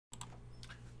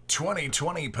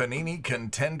2020 Panini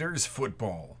Contenders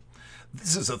Football.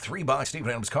 This is a 3-box Stephen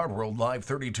Adams Card World Live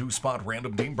 32-spot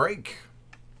random team break.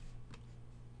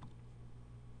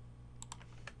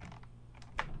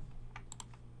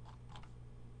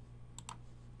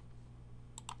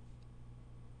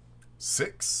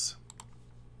 Six.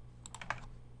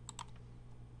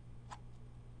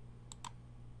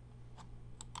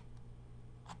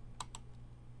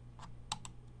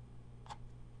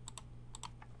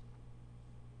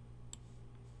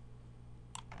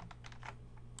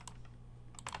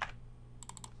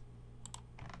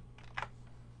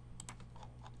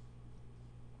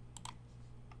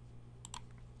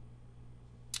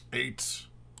 Eight.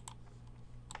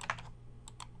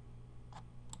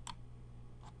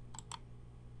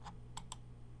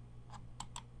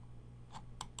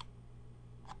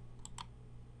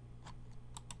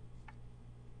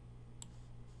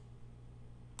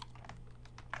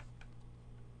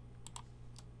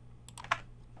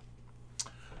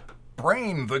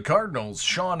 Brain, the Cardinals.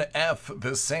 Sean F.,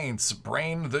 the Saints.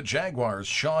 Brain, the Jaguars.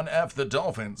 Sean F., the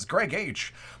Dolphins. Greg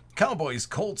H., Cowboys,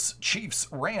 Colts, Chiefs,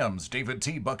 Rams. David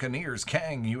T., Buccaneers.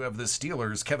 Kang, you have the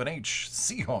Steelers. Kevin H.,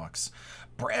 Seahawks.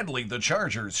 Bradley, the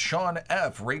Chargers. Sean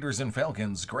F., Raiders and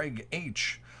Falcons. Greg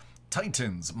H.,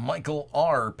 Titans. Michael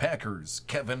R., Packers.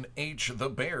 Kevin H., the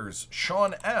Bears.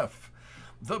 Sean F.,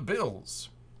 the Bills.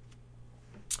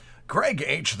 Greg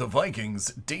H., the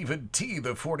Vikings. David T.,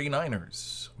 the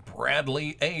 49ers.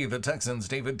 Bradley A., the Texans.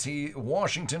 David T.,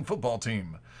 Washington Football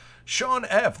Team. Sean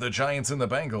F., the Giants and the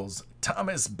Bengals.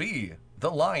 Thomas B.,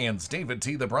 the Lions. David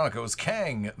T., the Broncos.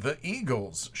 Kang, the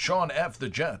Eagles. Sean F., the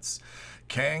Jets.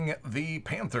 Kang, the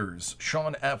Panthers.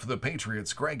 Sean F., the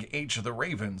Patriots. Greg H., the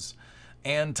Ravens.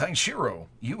 And Taishiro,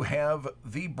 you have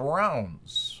the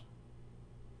Browns.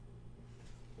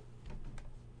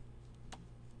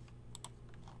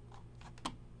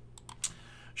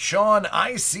 Sean,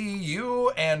 I see you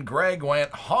and Greg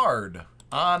went hard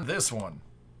on this one.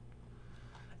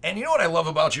 And you know what I love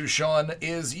about you, Sean,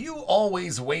 is you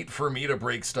always wait for me to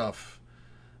break stuff.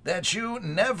 That you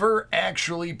never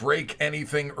actually break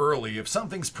anything early. If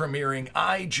something's premiering,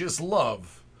 I just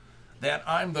love that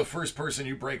I'm the first person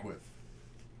you break with.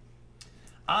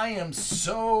 I am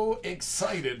so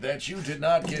excited that you did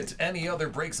not get any other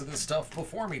breaks of this stuff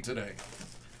before me today.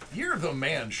 You're the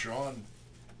man, Sean.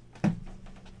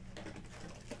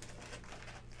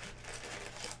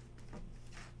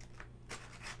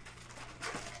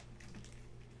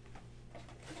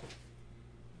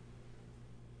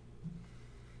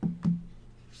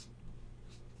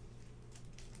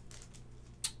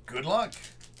 Good luck.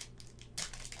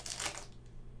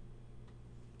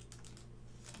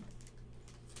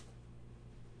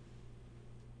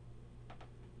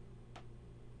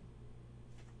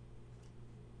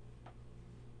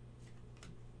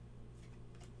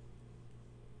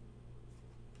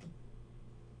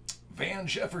 Van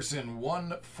Jefferson,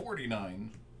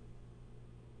 149.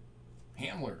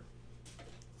 Hamler.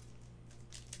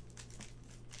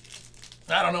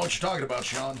 I don't know what you're talking about,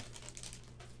 Sean.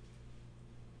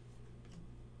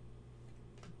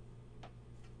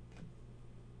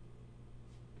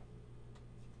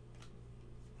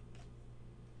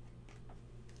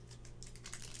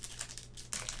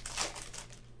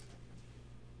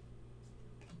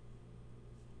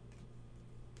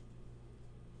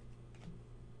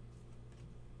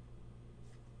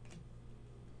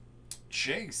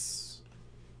 Chase.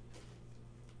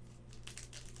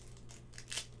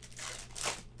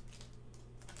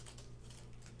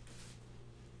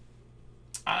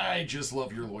 I just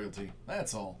love your loyalty.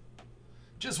 That's all.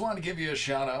 Just wanted to give you a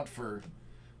shout out for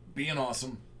being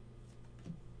awesome.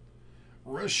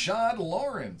 Rashad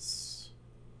Lawrence.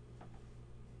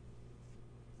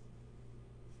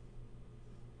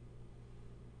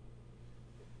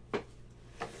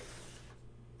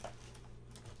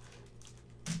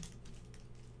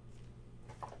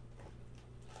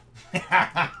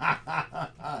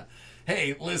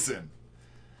 Hey, listen.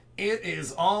 It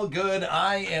is all good.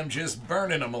 I am just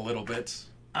burning them a little bit.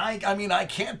 I mean, I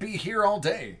can't be here all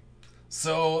day.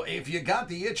 So if you got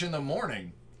the itch in the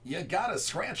morning, you gotta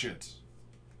scratch it.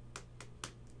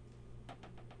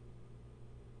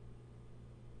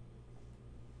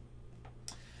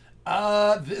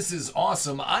 This is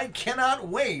awesome. I cannot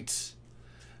wait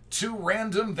to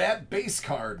random that base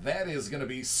card. That is going to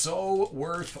be so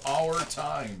worth our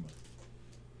time.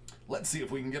 Let's see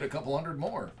if we can get a couple hundred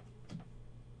more.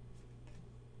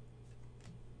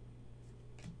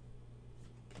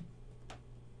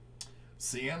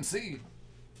 CMC.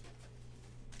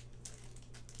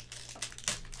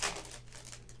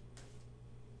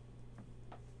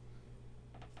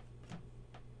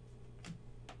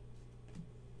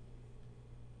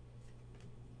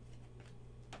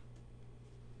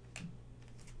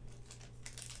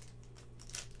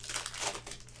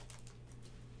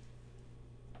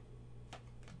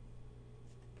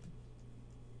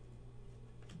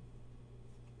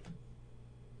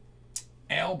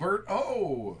 Albert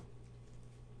O.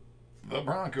 The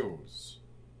Broncos.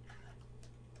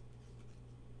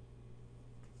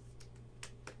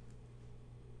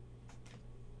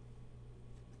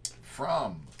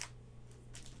 From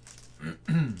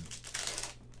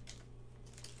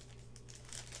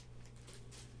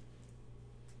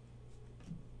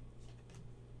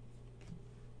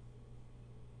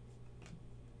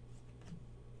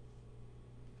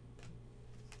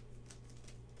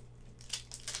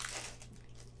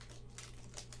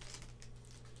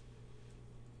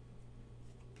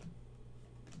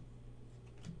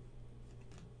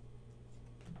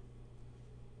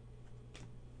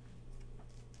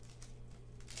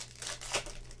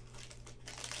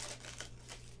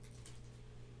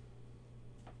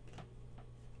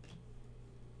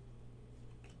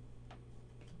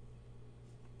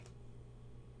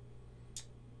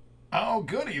oh,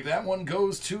 goody. That one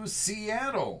goes to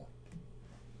Seattle.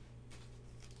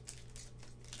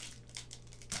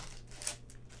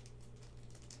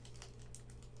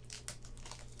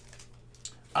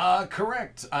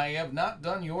 Correct. I have not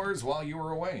done yours while you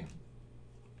were away.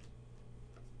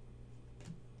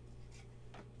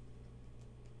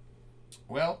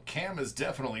 Well, Cam is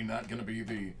definitely not going to be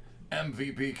the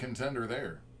MVP contender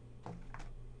there.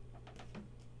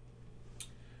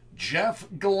 Jeff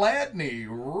Gladney,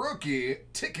 rookie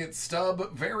ticket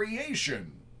stub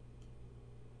variation.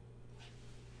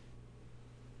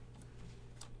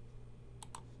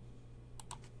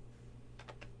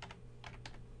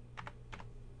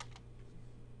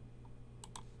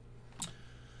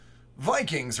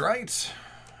 Vikings, right?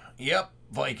 Yep,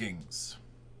 Vikings.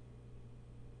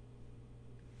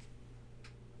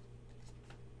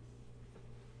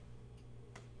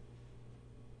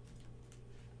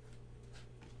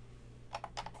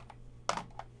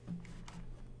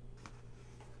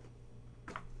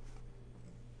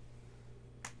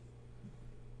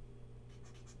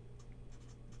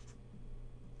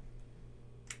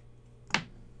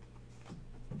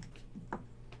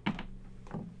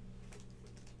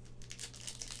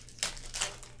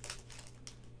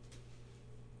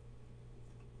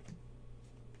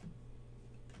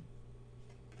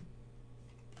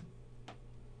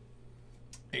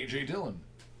 A.J. Dillon.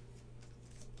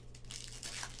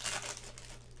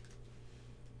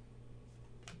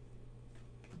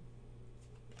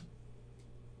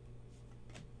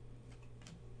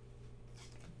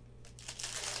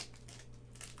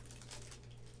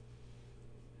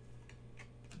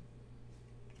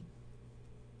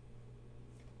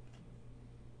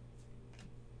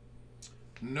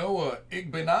 Noah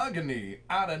Igbenogany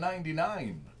out of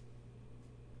 99.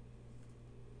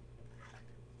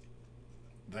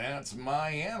 That's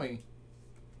Miami.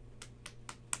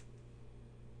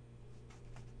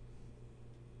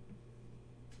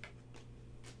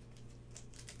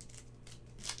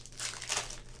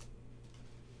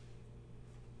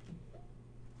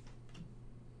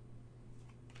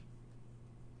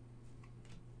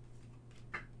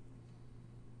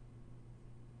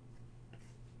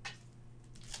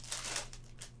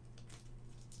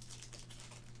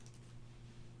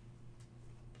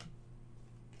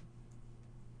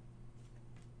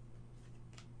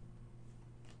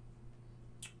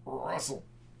 Russell.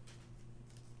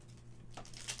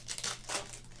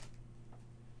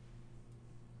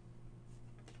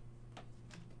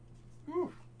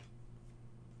 Ooh.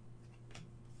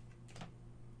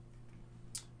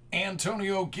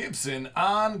 Antonio Gibson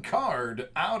on card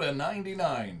out of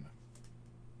 99.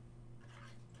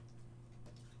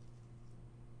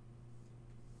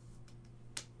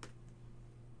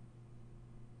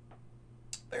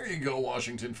 There you go,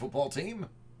 Washington football team.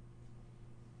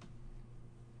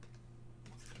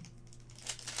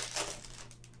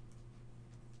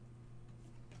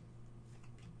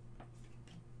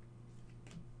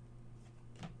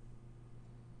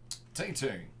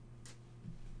 Tay-Tay.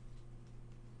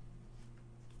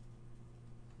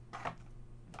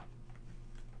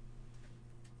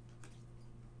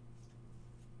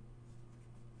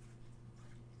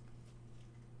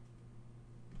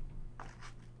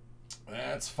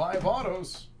 That's 5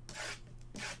 autos.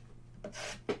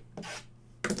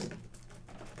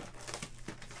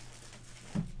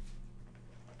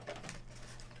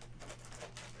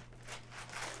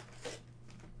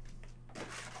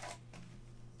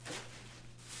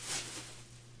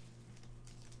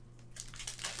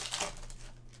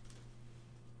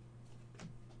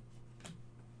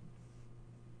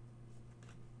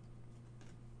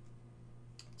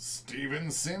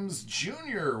 Steven Sims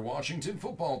Jr., Washington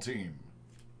football team.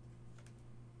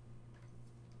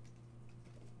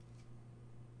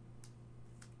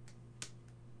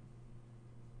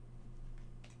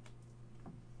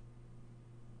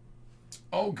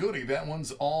 Oh, goody. That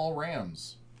one's all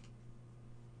Rams.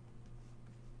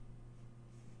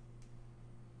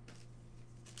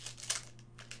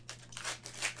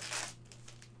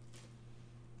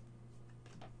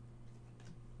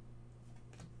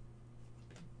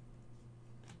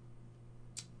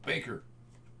 Baker.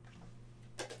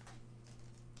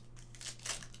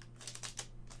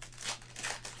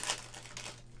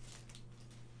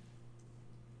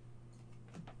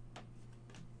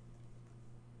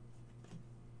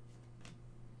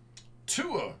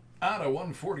 Tua out of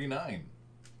 149.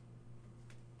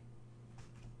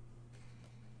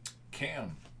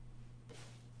 Cam.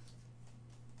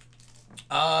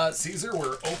 Caesar,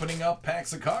 we're opening up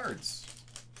packs of cards.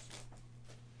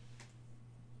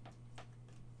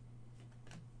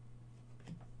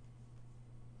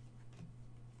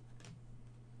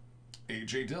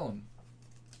 A.J. Dillon.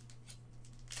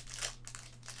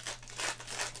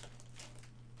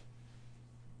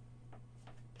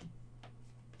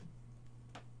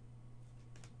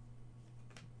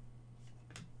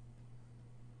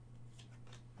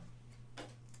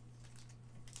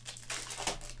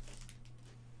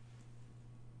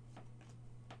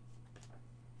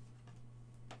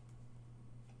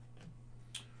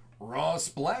 Ross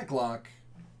Blacklock.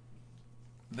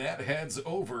 That heads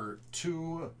over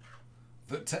to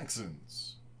the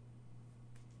Texans.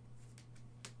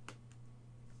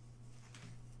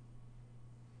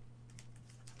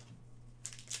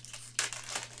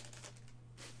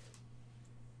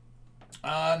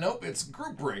 Nope, it's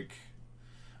group break.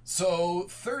 So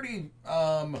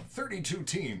 32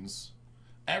 teams.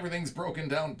 Everything's broken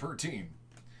down per team.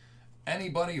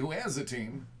 Anybody who has a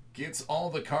team gets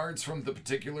all the cards from the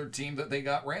particular team that they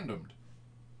got randomed.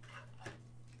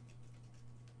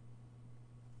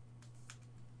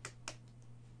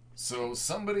 So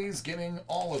somebody's getting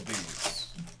all of these.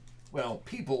 Well,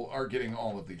 people are getting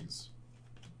all of these.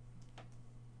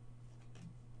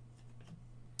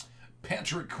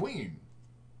 Patrick Queen.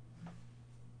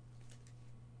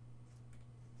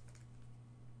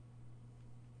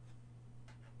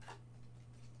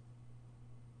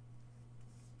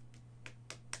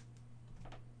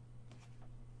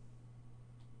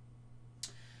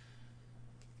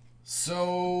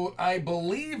 So, I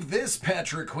believe this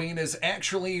Patrick Queen is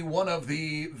actually one of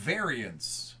the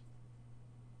variants.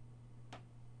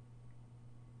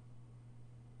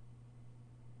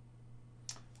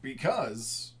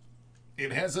 Because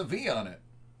it has a V on it.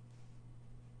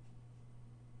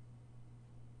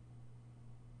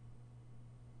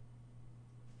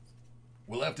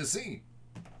 We'll have to see.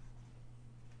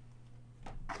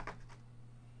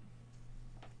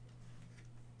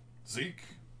 Zeke.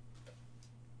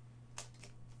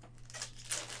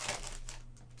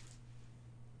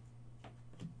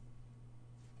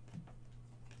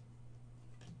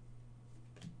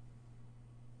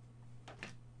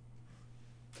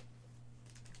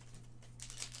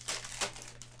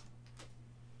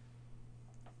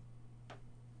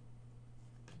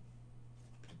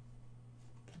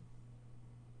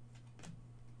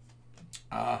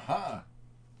 Aha.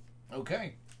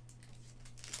 Okay.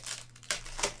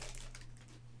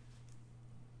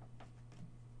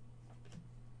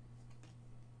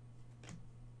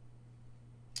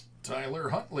 Tyler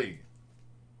Huntley.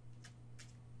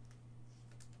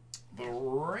 The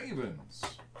Ravens.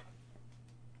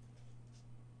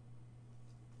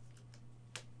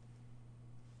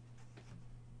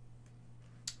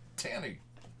 Tanny.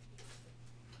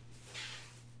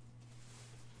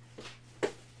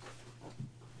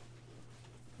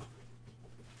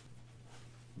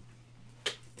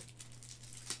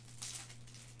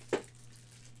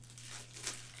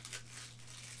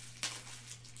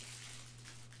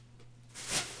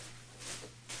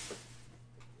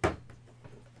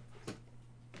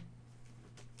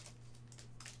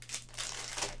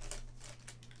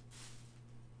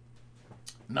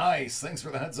 Nice. Thanks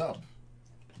for the heads up.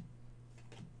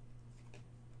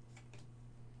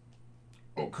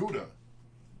 Okuda.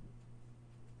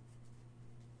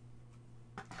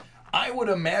 I would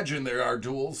imagine there are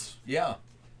duels. Yeah.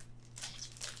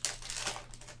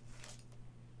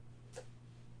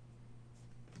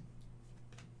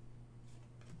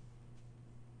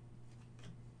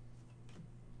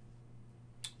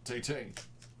 Tay-Tay.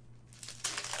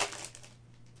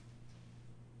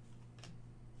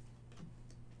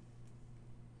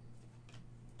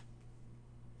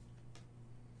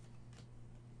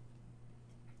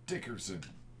 Dickerson.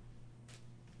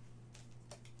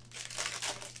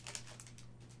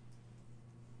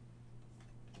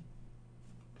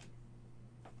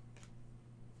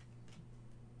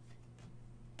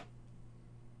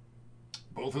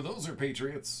 Both of those are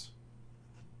Patriots.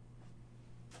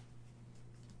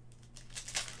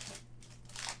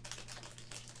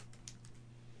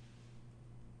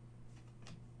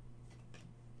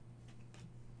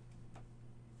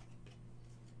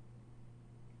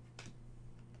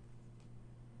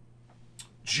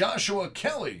 Joshua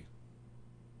Kelly.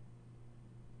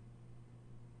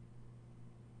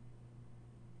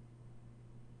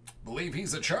 Believe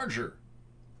he's a Charger.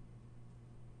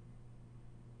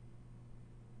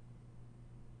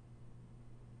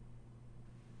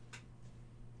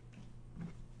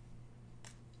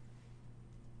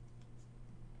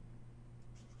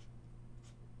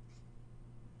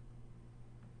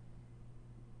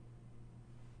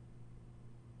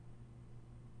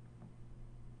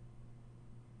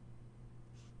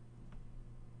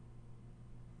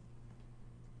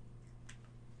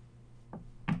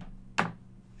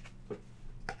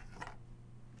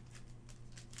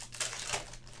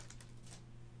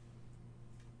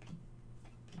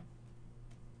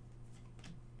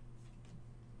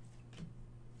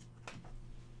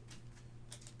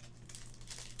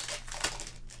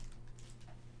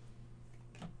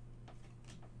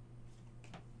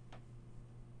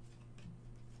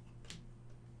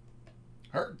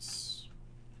 Hurts.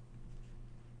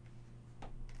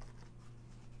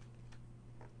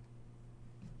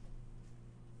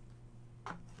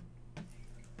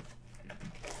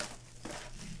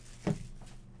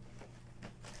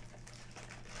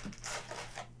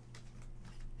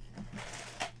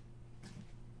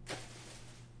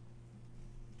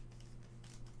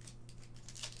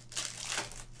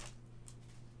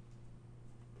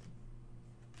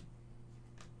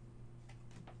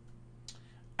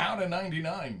 Out of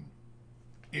 99.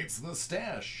 It's the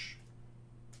stash.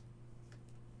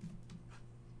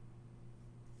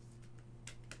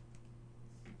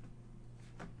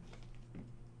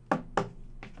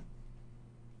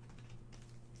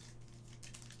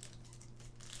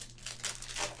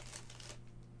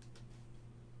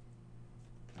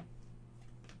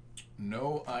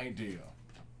 No idea.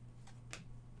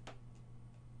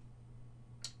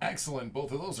 Excellent.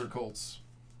 Both of those are Colts.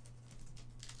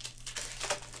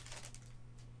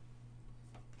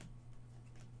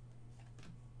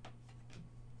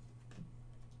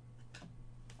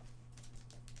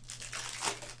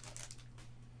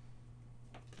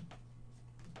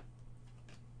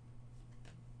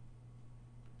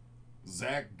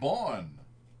 Zach Bond,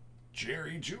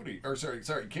 Jerry Judy, or sorry,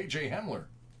 KJ Hamler.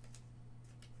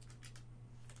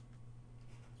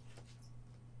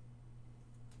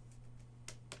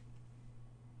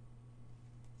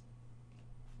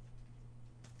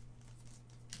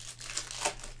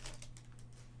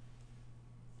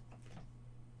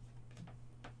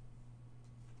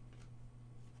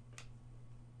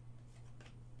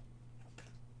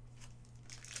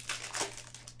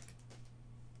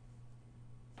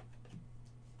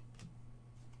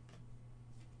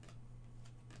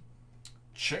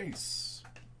 Chase.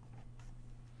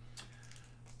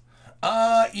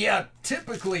 Yeah,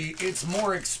 typically it's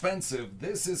more expensive.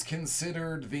 This is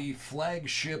considered the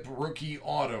flagship rookie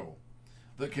auto.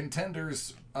 The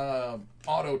Contenders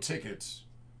auto ticket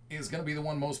is going to be the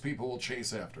one most people will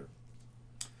chase after.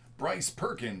 Bryce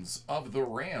Perkins of the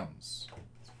Rams.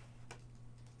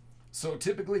 So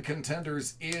typically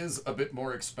Contenders is a bit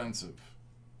more expensive.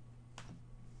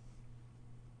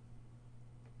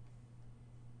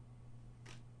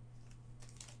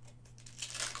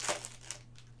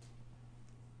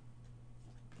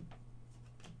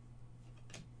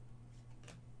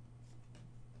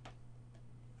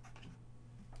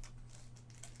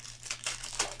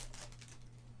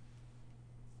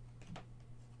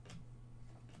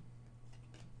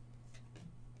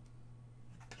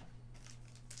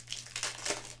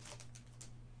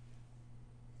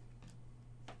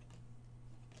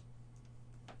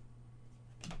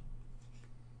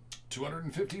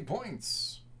 $250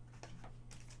 points.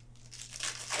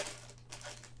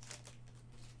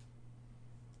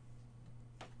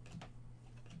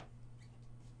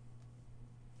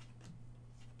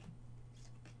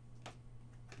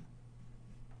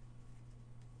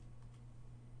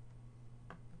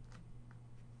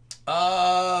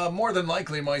 More than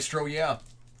likely, Maestro, yeah.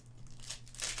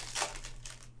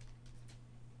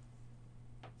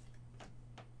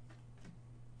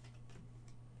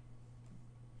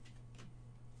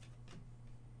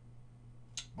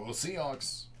 Both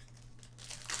Seahawks.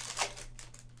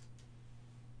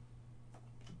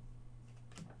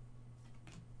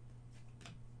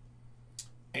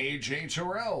 A.J.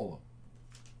 Terrell.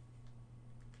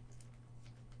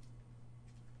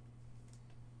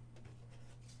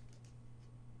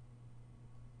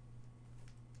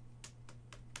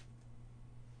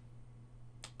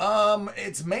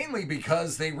 It's mainly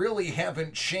because they really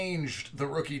haven't changed the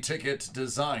rookie ticket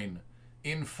design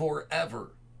in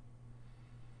forever.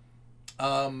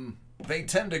 They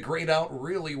tend to grade out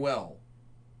really well.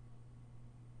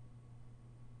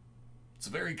 It's a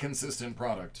very consistent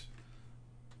product.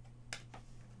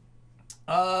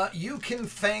 You can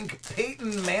thank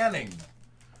Peyton Manning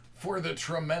for the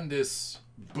tremendous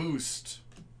boost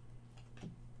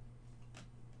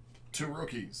to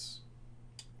rookies.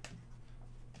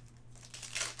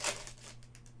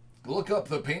 Look up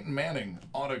the Peyton Manning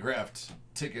autographed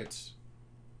ticket.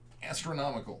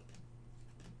 Astronomical.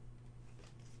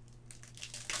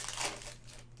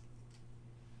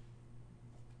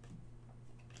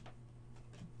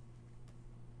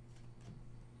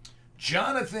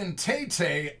 Jonathan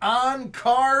Tate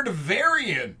on-card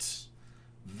variant.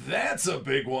 That's a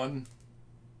big one.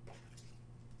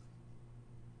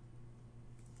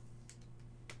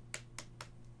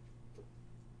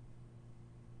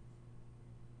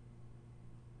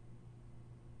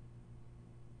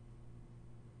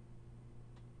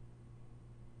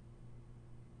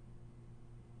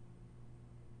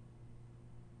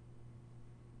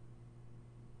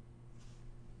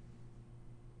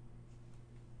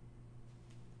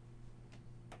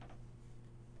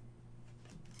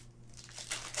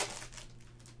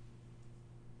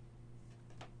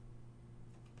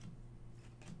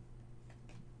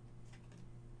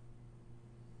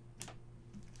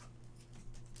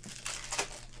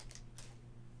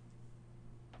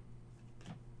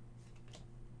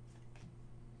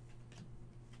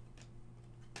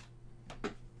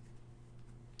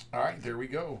 All right, there we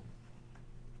go.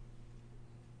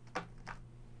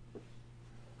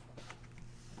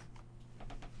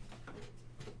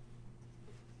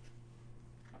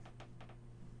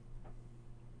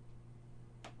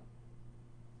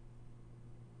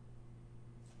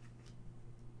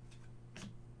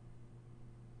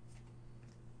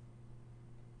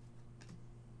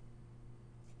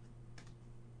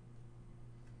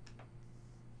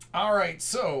 All right,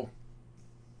 so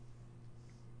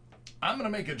I'm going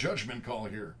to make a judgment call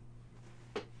here.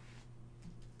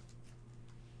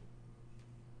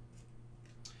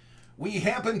 We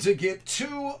happen to get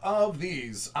 2 of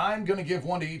these. I'm going to give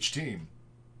 1 to each team.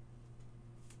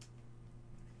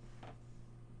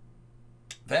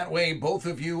 That way, both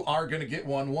of you are going to get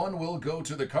 1. 1 will go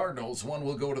to the Cardinals. 1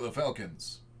 will go to the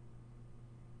Falcons.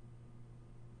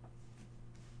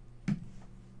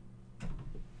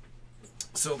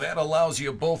 So that allows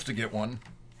you both to get 1.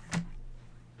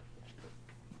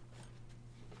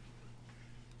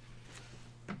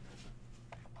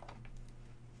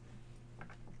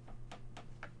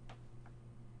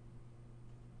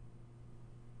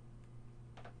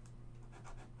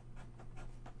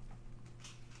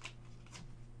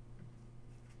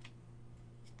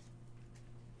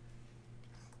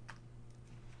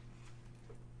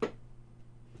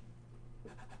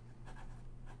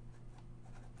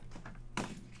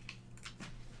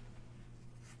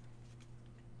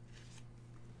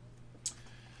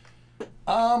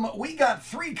 We got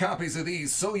 3 copies of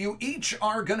these, so you each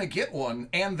are going to get 1,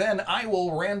 and then I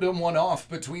will random 1 off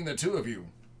between the 2 of you.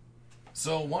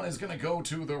 So 1 is going to go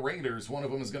to the Raiders, 1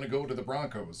 of them is going to go to the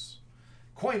Broncos.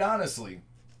 Quite honestly,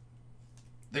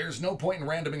 there's no point in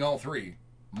randoming all 3.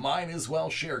 Mine as well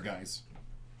share, guys.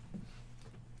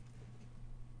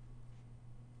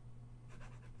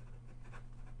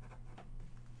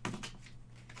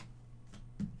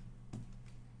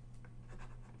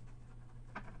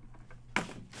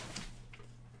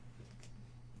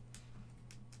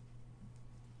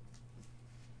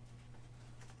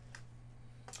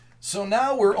 So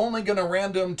now we're only going to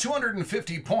random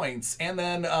 250 points, and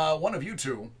then 1 of you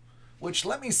 2, which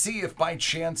let me see if by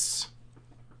chance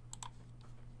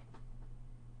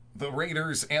the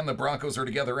Raiders and the Broncos are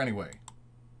together anyway.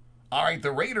 All right,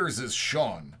 the Raiders is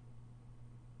Sean.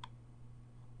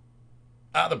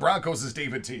 The Broncos is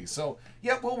David T. So,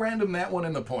 yeah, we'll random that one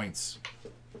in the points.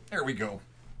 There we go.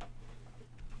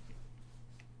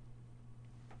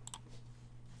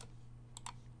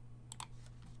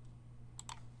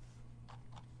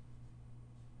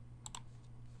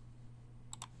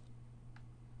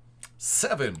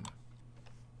 Seven.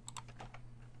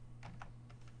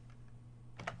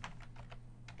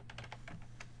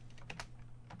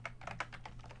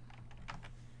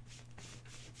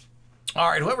 All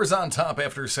right, whoever's on top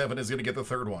after 7 is going to get the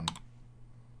 3rd one.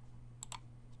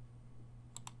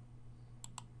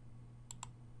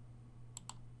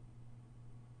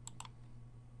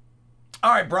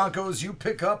 All right, Broncos, you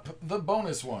pick up the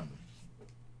bonus one.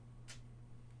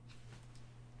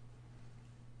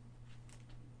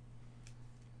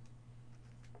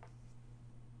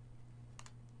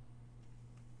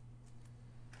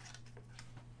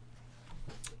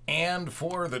 And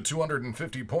for the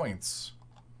 250 points.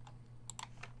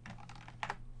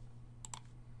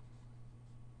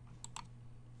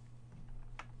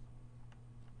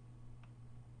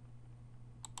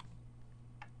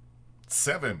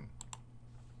 Seven.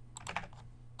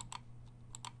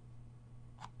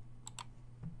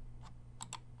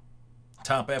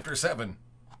 Top after 7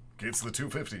 gets the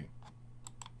 250.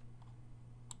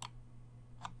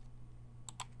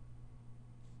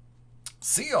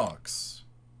 Seahawks.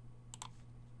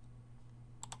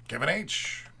 Kevin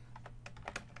H.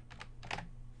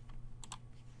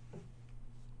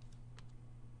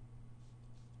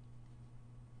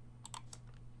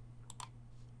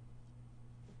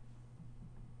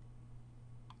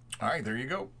 All right, there you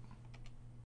go.